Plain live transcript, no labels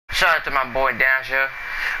Shout out to my boy Dasher,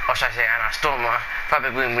 or should I say INotStormer, for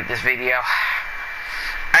helping with this video.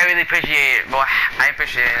 I really appreciate it, boy. I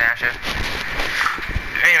appreciate it, Dasher.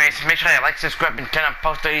 Anyways, make sure you like, subscribe, and turn on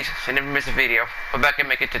post notifications so you never miss a video. We're back and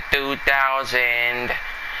make it to 2,000.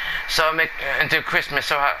 So until Christmas.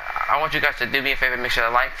 So I want you guys to do me a favor, make sure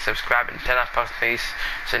to like, subscribe, and turn on post notifications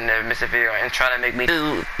so you never miss a video. And try to make me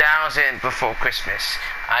 2,000 before Christmas.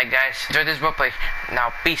 Alright, guys, enjoy this roleplay.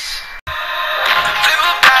 Now, peace.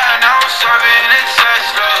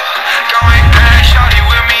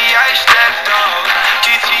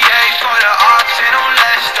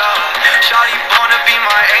 Shawty born to be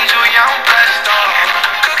my angel, yeah, I'm blessed up.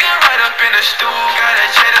 Cooking right up in the stool, got a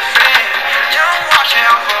jet of fan. Yeah, I'm watching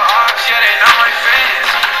out for ops, yeah, they not my fans.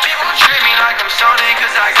 People treat me like I'm Sony,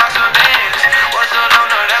 cause I got some bands. What's the no,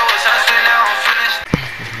 that was hustling, now I'm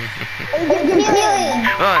feeling.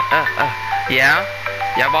 Yeah?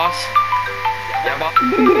 Yeah, boss? Yeah, boss?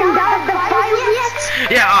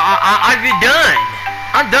 Yeah, I've been done.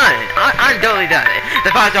 I'm done. I'm totally done.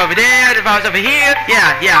 The file's over there. The file's over here.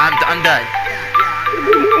 Yeah. I'm done.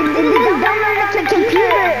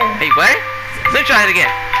 Hey, what? Let me try it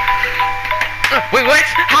again. Wait, what?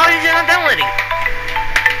 How is it not downloading?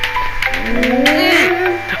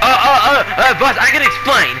 Boss, I can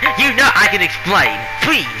explain. You know I can explain.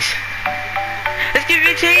 Please. Let's give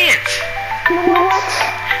you a chance.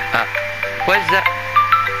 What is that?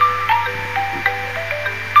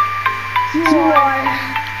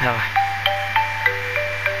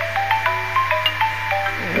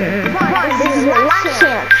 This is your last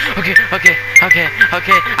chance. Okay.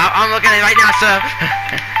 I'm looking at it right now, sir.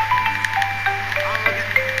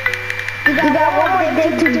 You got one more day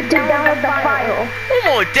to download the file. One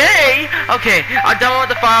more day? Okay, I'll download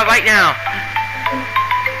the file right now.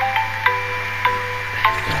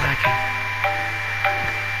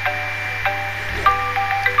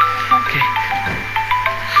 Okay.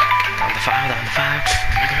 Down the file.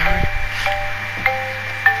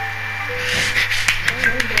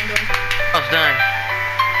 Almost done.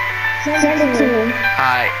 Send it to me.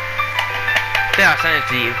 Alright. Yeah, I'll send it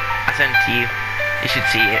to you. You should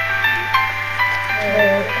see it.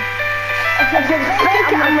 If it's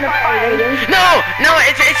fake, I'm gonna fire you. No,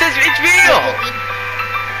 it says it's real.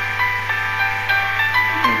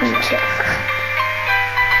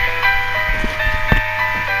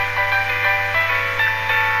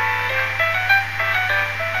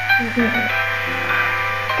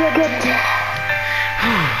 Good.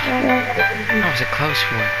 That was a close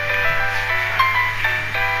one.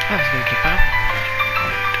 I was gonna keep up.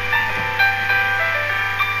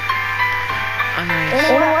 You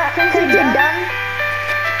know what? Since you're done,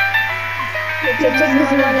 take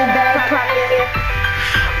this money that I promised you.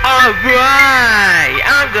 Alright!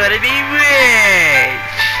 I'm gonna be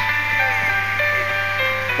rich!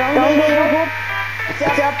 Don't get your hope.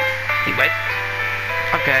 What's up? You wait.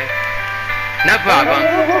 Okay. No problem.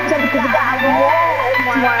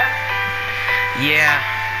 Yeah.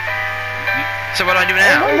 So what do I do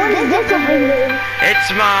now? What is this over here?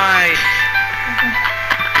 It's my...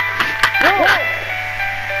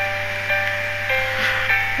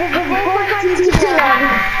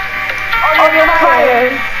 You're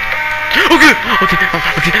fired.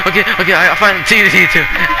 Okay, I'll find it. See you too.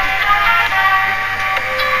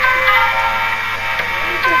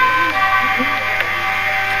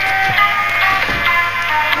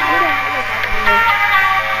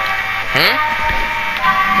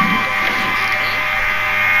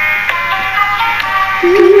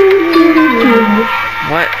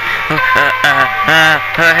 What?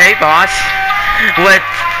 Hey boss.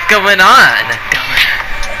 What's going on?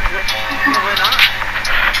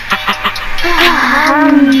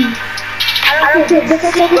 I don't think this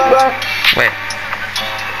is it. Wait.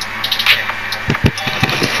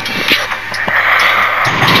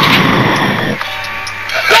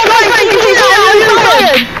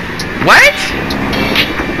 What?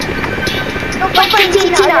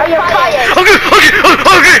 You're fired.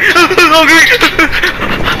 Okay.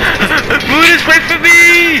 Midas, wait for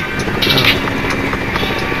me.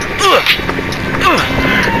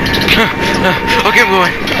 Okay, boy.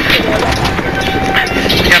 I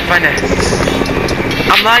gotta find it.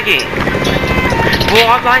 I'm lagging. Boy,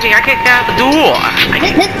 I'm lagging. I can't get out the door.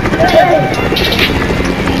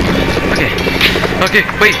 Okay,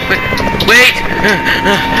 wait.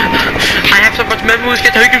 I have so much memories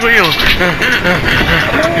get taken from you.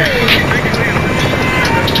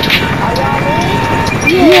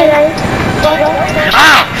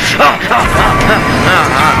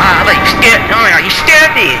 Like you scared. Oh my god, you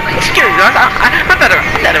scared me. You scared me. I thought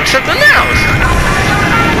it was something else.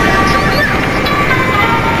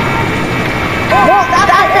 Well,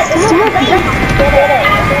 that's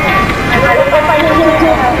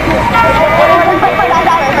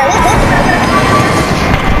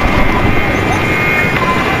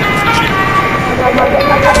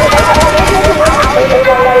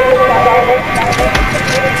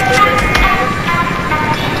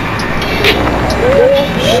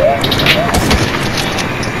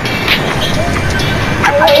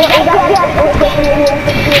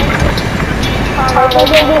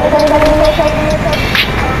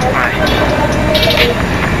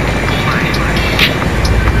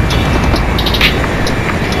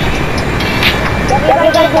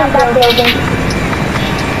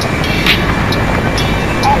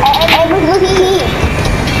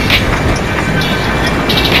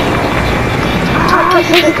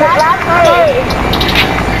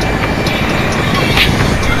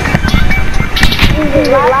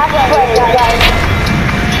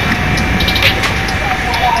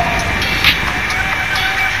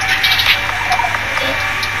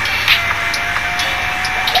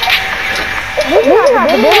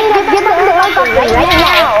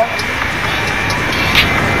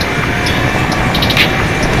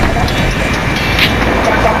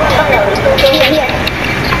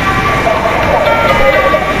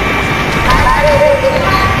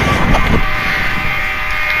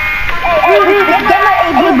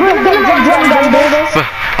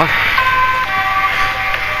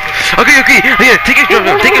Okay, take his drum.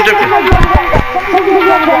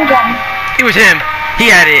 It was him. He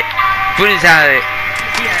had it. Buddha's had it.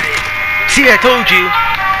 See, I told you.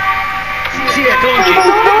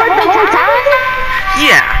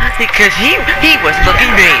 Yeah, because he was looking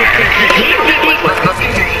bad.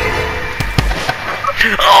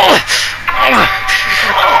 Oh,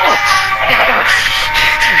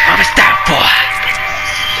 I was that boy.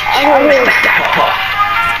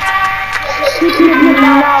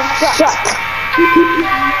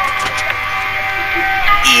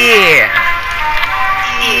 Yeah.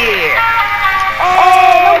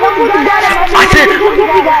 I said,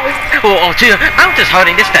 oh, dude, I'm just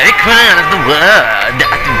holding this very crown of the world.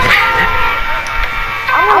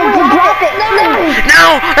 I'm gonna drop it.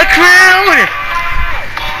 No, a crown.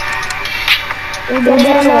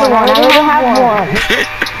 I have one.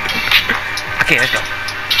 Okay, let's go.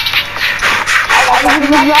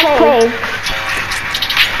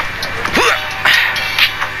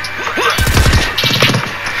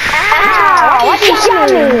 Ow! What you shot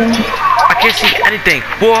me? I can't see anything.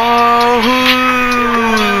 Whoa!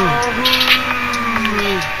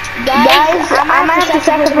 Guys, I might have to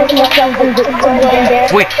sacrifice myself and go in there.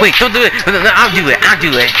 Wait, don't do it. No, I'll do it.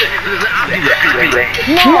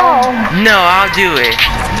 No, I'll do it.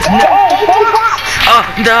 Oh,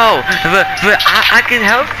 no, but I can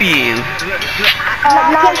help you.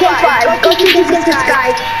 Not campfire. Go to the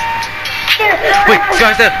sky. Wait,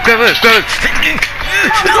 grab it.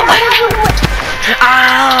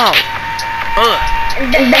 Ow!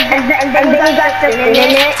 And then you got the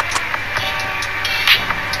minute.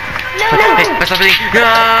 Hey, what's happening?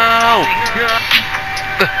 No!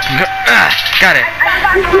 Got it.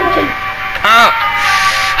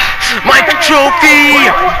 My trophy!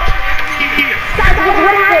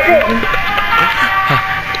 What happened?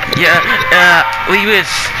 Yeah,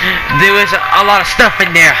 there was a lot of stuff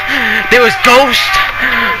in there. There was ghosts.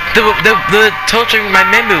 The torturing my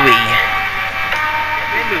memory.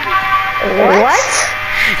 What?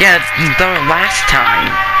 Yeah, the last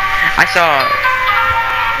time I saw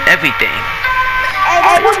everything.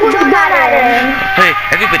 Hey,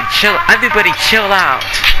 everybody chill out. Everybody chill.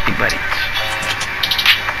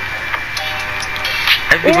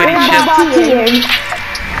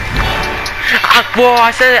 Whoa,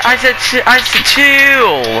 I said chill. I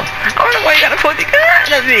don't know why you gotta point the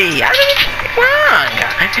gun at me. I don't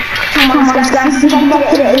know what's wrong.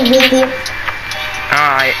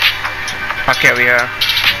 Alright. Okay, we are.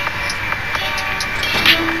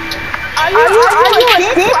 Are you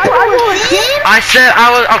a sim? I said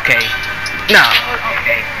I was okay. No.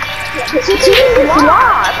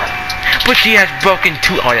 But she has broken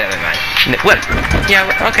two. Oh yeah, never mind. What? Yeah.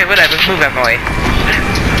 Okay, whatever. Move out my way.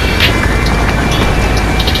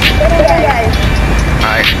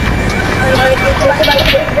 Alright.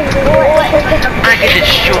 I get this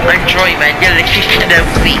short enjoyment. Delicious to the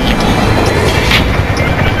feet.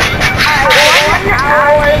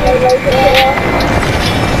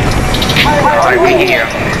 Alright, we here.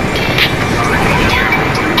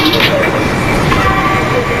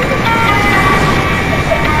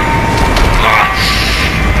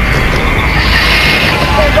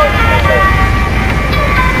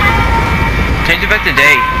 Change it back to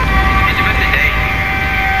day.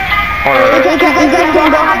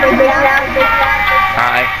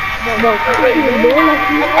 Alright. And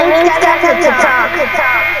it's got to talk.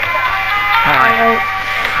 Hi.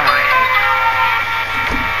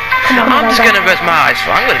 I'm just gonna rest my eyes.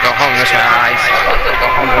 I'm gonna go home and rest my eyes. Guys.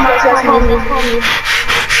 I'm gonna just go home and rest my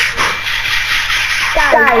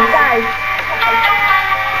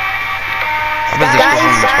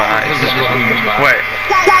eyes. Wait.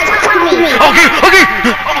 Guys, come to me. Okay.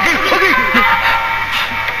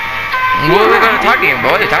 What are we gonna talk about?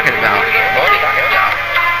 What are you talking about?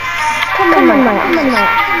 Come on.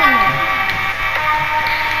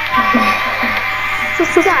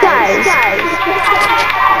 Guys.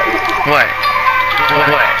 What?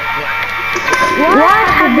 What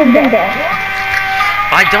happened there?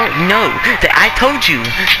 I don't know. I told you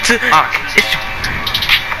to.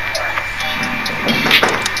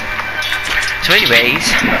 So, anyways,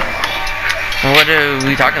 what are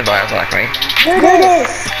we talking about exactly?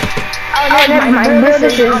 This. Oh, never mind.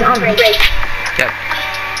 This is on break. Yep.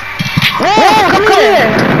 Whoa, come here.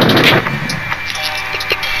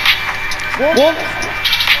 Go get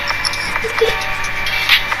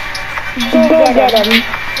him.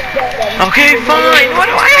 Okay, fine. Why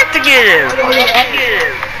do I have to get him?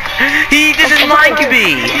 He doesn't like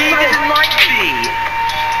me.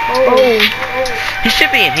 Oh. He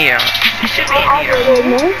should be in here. He should be in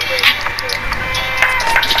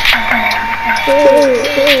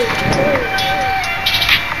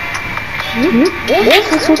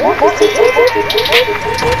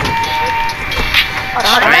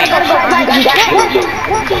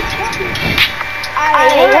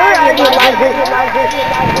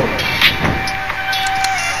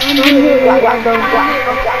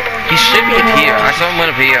here. I saw him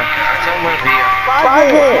up here.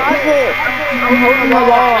 I'm holding the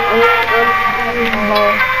wall.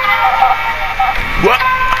 What?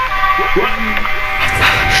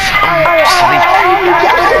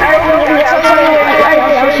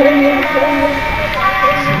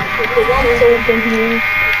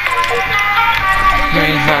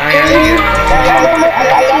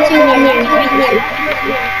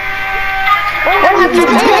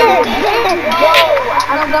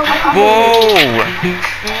 Whoa!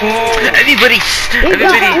 Everybody!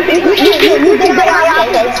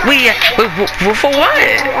 Wait, for what?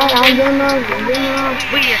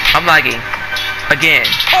 I'm lagging. Again.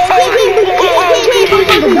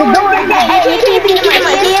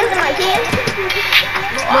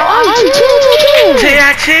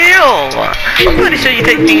 Chill! I'm pretty sure you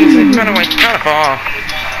take things kind of far.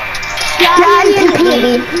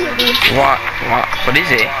 What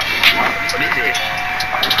is it?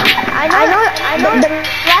 I know. The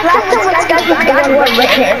last time was guys was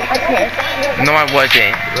witness. No, I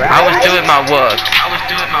wasn't. I was doing my work.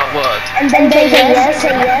 And then they said yes.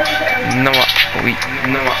 No,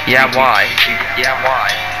 yeah, why?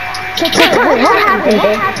 So what happened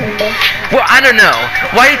there? Well, I don't know.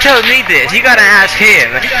 Why are you telling me this? You gotta ask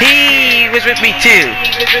him. He was with me too.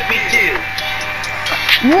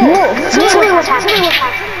 Whoa. So tell me what happened.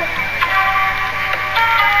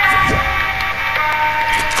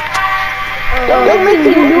 Don't make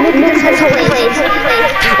me do this as a place.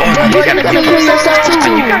 Oh, you gotta kill yourself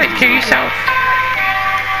too. You gotta kill yourself.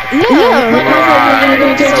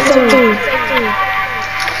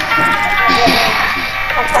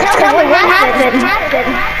 Tell me what happened.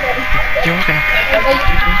 You're gonna.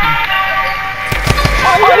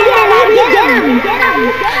 Get him.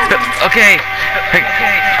 Okay.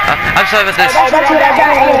 I'm sorry about this. That's what I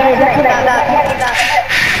got.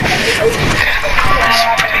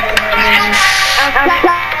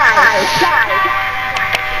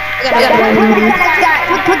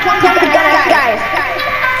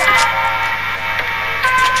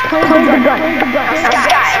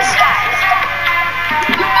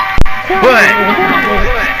 What?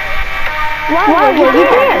 Why were you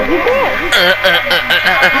there?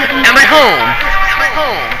 Am I home?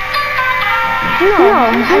 No,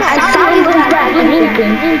 I saw you come back.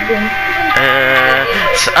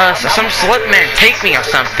 Some slut man take me or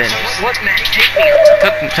something.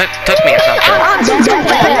 Took me or something.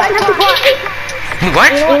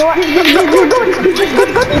 What?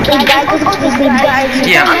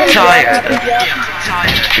 Yeah, I'm tired.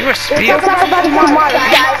 You were speaking.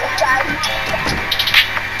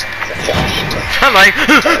 I'm like.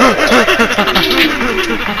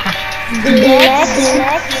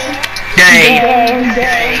 Gay.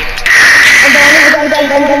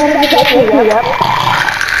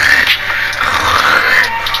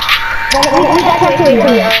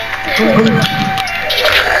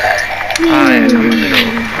 I'm a little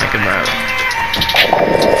like a mouse.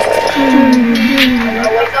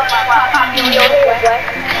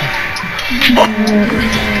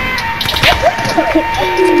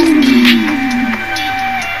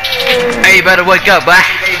 Hey, you better wake up, boy.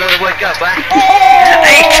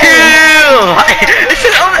 Hey, chill. This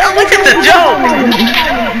is only just a joke.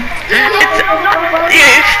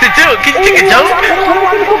 It's just a joke. Can you take a joke?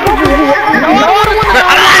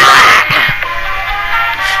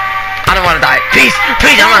 I don't want to die. Please,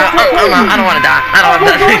 I don't want to die. I don't want to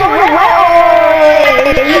die.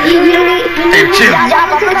 Hey, chill.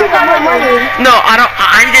 No, I don't.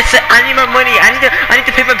 I need my money. I need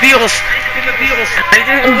to pay my bills.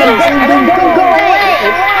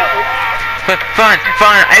 Fine.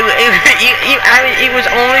 It was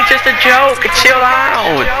only just a joke. Chill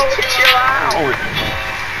out.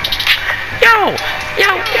 Yo,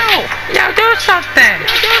 do something.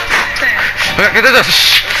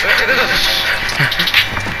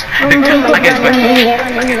 I guess, but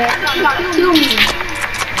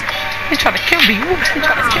he tried to kill me.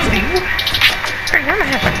 I'm gonna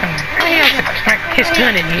have his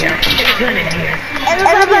gun in here.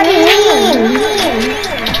 Everybody leave.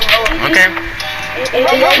 Okay.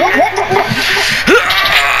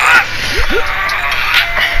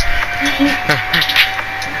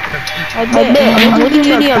 What the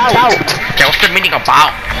meaning about? Yeah, what's the meaning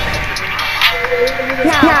about?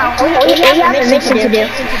 Now, we have a mission to do.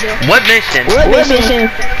 What mission?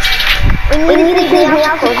 We need to clean me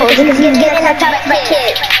out because he's getting attacked by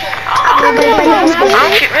kids. I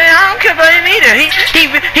don't care about him either. He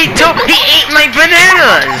ate my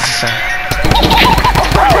bananas.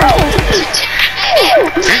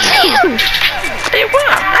 Hey, what?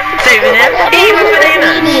 I'm saving him. He ate my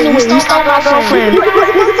bananas. Stop my girlfriend. You're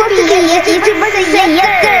supposed to say yes. You're supposed to say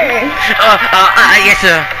yes, sir. Yes,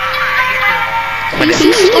 sir. He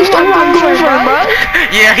stole my girlfriend, bro.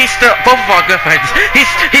 Yeah, he stole both of our girlfriends. He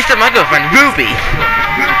stole my girlfriend, Ruby.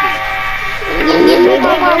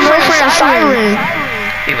 My girlfriend, Siren.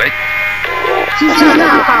 Anyway. She's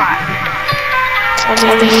not hot.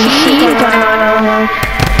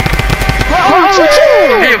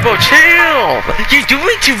 Hey, bro, chill. You're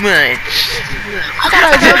doing too much.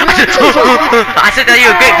 I said that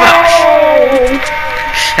you're a great boss.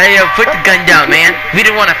 Hey, put the gun down, man. We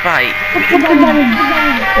didn't want to fight. We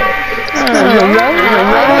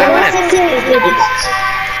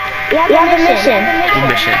have a mission. What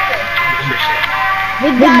mission?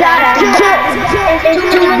 We gotta kill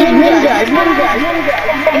too many ninjas.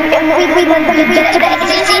 And we want to get to the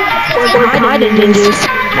XCC.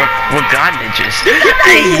 We're god ninjas.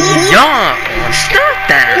 Hey, y'all, stop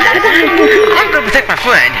that. I'm gonna protect my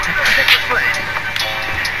friend.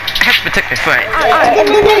 I have to protect my friend.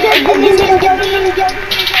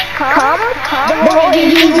 Come, the whole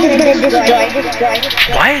easy is gonna destroy.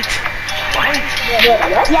 What?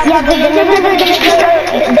 Yeah, the ninjas are gonna destroy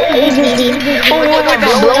the easy. Blow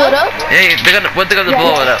it up? Hey, they're gonna blow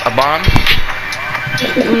it up? A bomb?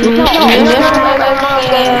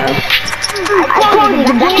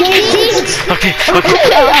 Okay.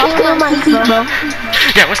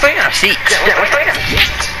 Yeah, we're staying in our seats.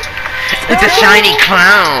 It's a shiny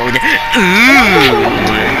cloud. Ooh.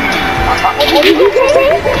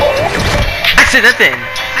 I said nothing.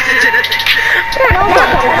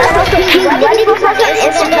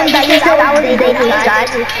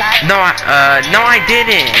 No, I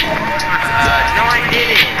didn't.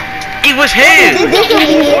 It was him.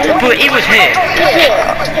 But it was him.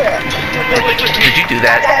 Did you do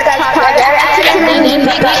that?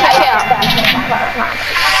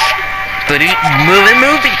 But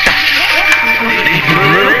move it.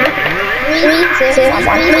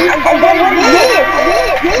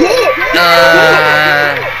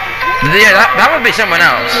 Yeah, that would be someone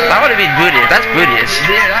else. That would be Buddhist. That's Buddhist.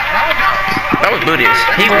 That was Buddhist.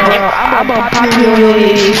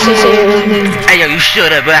 Hey, yo, you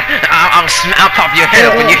shut up, I'll pop your head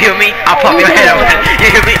open. You hear me? I'll pop your head open.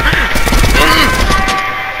 You hear me?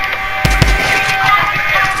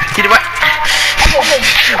 You know what?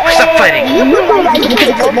 Stop fighting.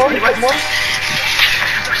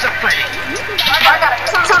 Stop fighting.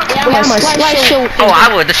 Oh, I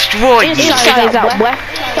will destroy you.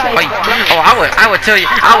 Oh, I would tell you,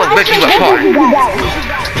 I would rip you apart.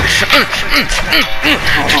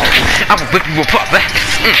 I will rip you apart.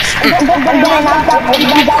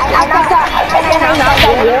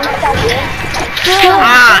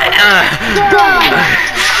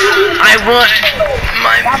 I want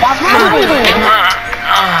my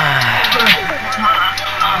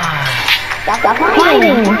Stop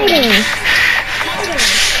fighting.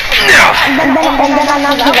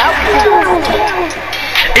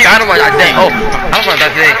 Hey, I don't want that thing. Oh, I don't want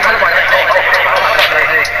that thing.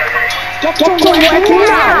 Get to work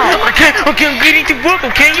now. Okay, I'm getting to work,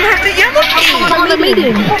 okay? You have to yell at me. On the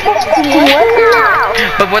meeting. Get to work now.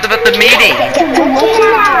 But what about the meeting? Get to work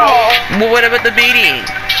now. Well, what about the meeting?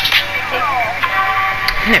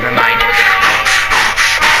 Never mind.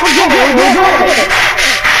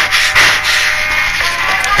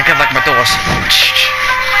 I can lock my doors.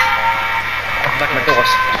 Lock my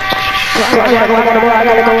doors. I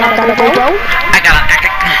gotta.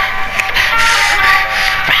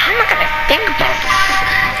 How am I gonna think about it?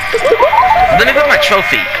 Let me put my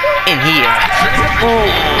trophy in here.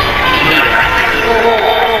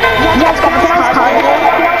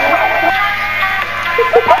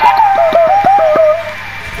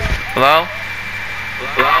 Hello?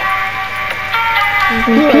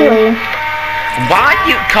 Why are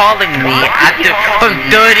you calling me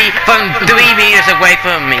from 3 meters away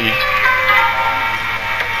from me?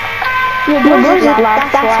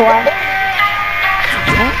 That's why.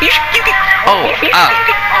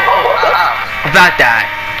 About that.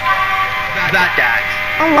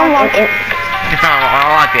 I like it. I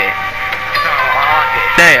like it.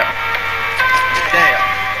 Damn.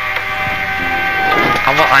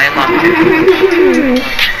 I like it.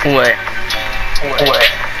 What?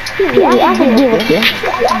 Yeah, I can do it.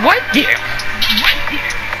 What? Yeah.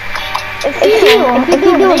 If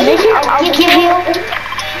you do a mission, I'll give you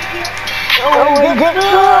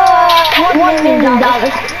 $1 million.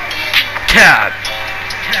 Cat.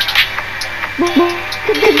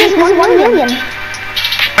 This was 1 million.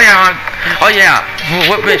 Oh yeah.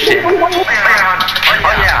 What mission? Oh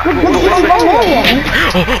yeah. This was 1 million.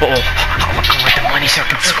 I want the money so I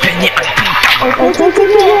can spend it on people.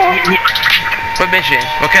 What mission?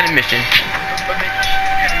 What kind of mission?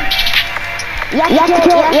 You have to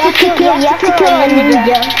kill a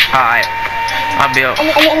ninja. Alright. I'll be up.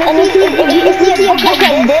 And if you see a book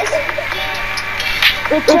like this,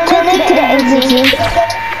 return it to the NCC.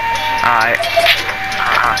 Alright.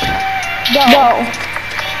 Go.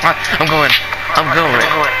 I'm going.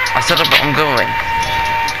 I set up. I'm going.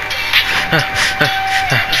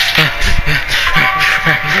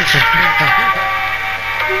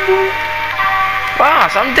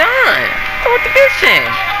 Boss, I'm done. With the mission.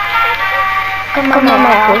 Come on,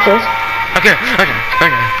 my officers. Okay.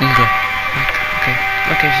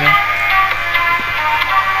 Okay, sir.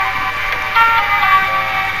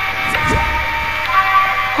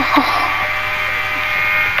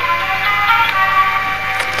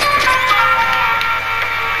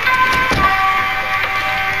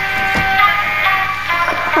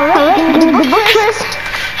 Alright, give me the book first.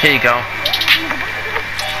 Here you go.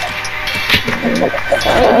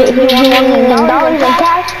 If you want $1 million in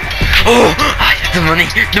cash. Oh, I have the money.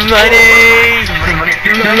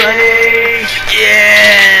 Yeah.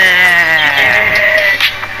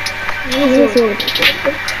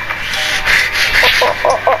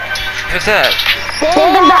 What's up?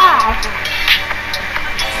 Stand by.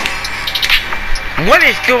 What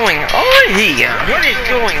is going on here? What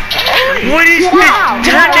is this Wow,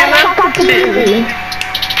 turning talk up to to?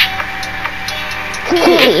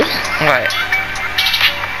 Kitty. What?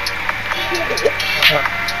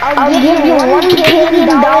 I'll give you $1 million.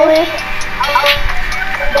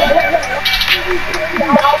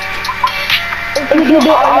 If you do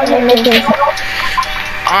all your missions.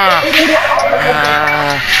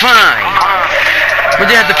 Fine. Would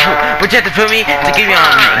you have to put me to give you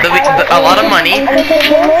a lot of money?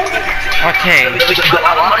 Okay. A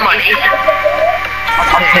lot of money.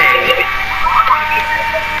 Okay.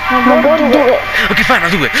 I'm going to do it. Okay, fine, I'll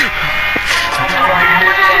do it.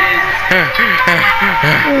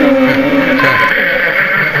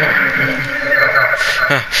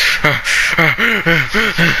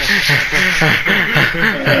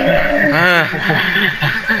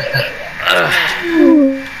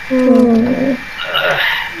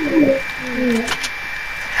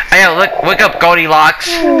 Hey, wake up, Goldilocks.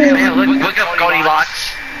 Wake up,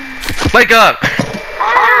 Goldilocks. Wake up.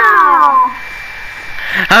 Ow!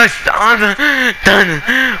 I'm done.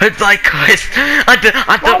 It's like this. Why did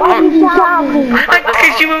you tell me?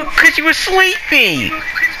 Cause you were sleepy.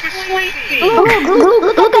 Look at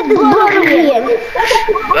this blood over here.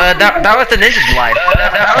 That was the ninja's life.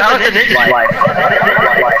 That was the ninja's life.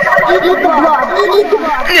 Eat the blood.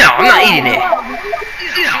 No, I'm not eating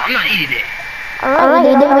it. Alright,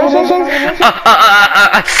 you do missions?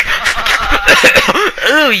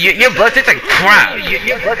 Ooh, your blood tastes like crap.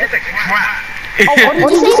 What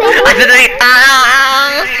did you say? I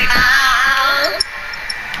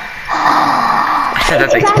said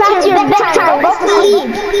that's like, It's past your bedtime. Go sleep.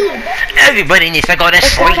 everybody needs to go to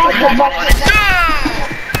sleep.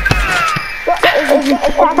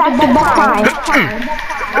 It's past the bedtime.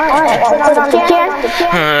 Alright, sit on the chair.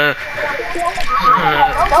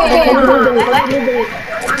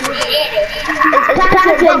 It's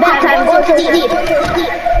past the bedtime. Go to sleep.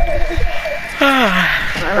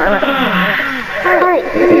 Alright.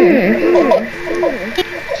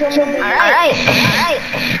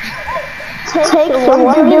 Take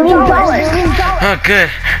 $1 million. Oh, good.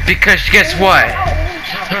 Because guess what?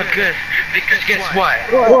 Oh, good. Because guess what?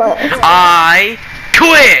 What? I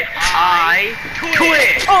quit. I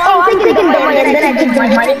quit. Oh, I'm taking the money and then I take the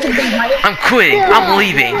money. I'm quitting. I'm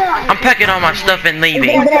leaving. I'm packing all my stuff and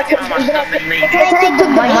leaving. Then I take the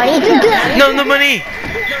money. No, the money.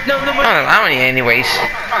 No, the money. I don't allow any anyways.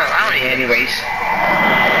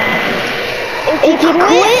 If you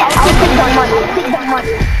quit, I'll take the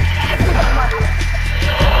money.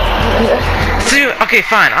 Okay,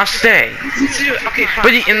 fine, I'll stay.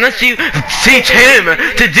 But unless you teach him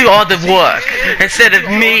to do all the work instead of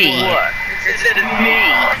me.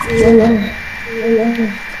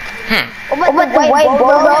 With the white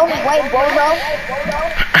bolo?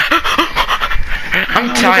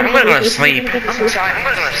 I'm tired. I'm gonna go to sleep.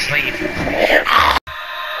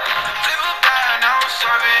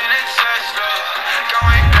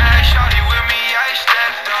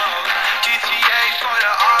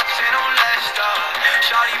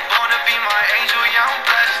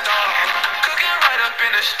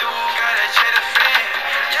 Stool, got a jet of Flim.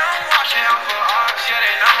 Yeah, I'm watching out for ops, yeah,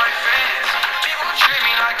 they not my fans. People treat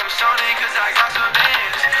me like I'm Sony, cause I got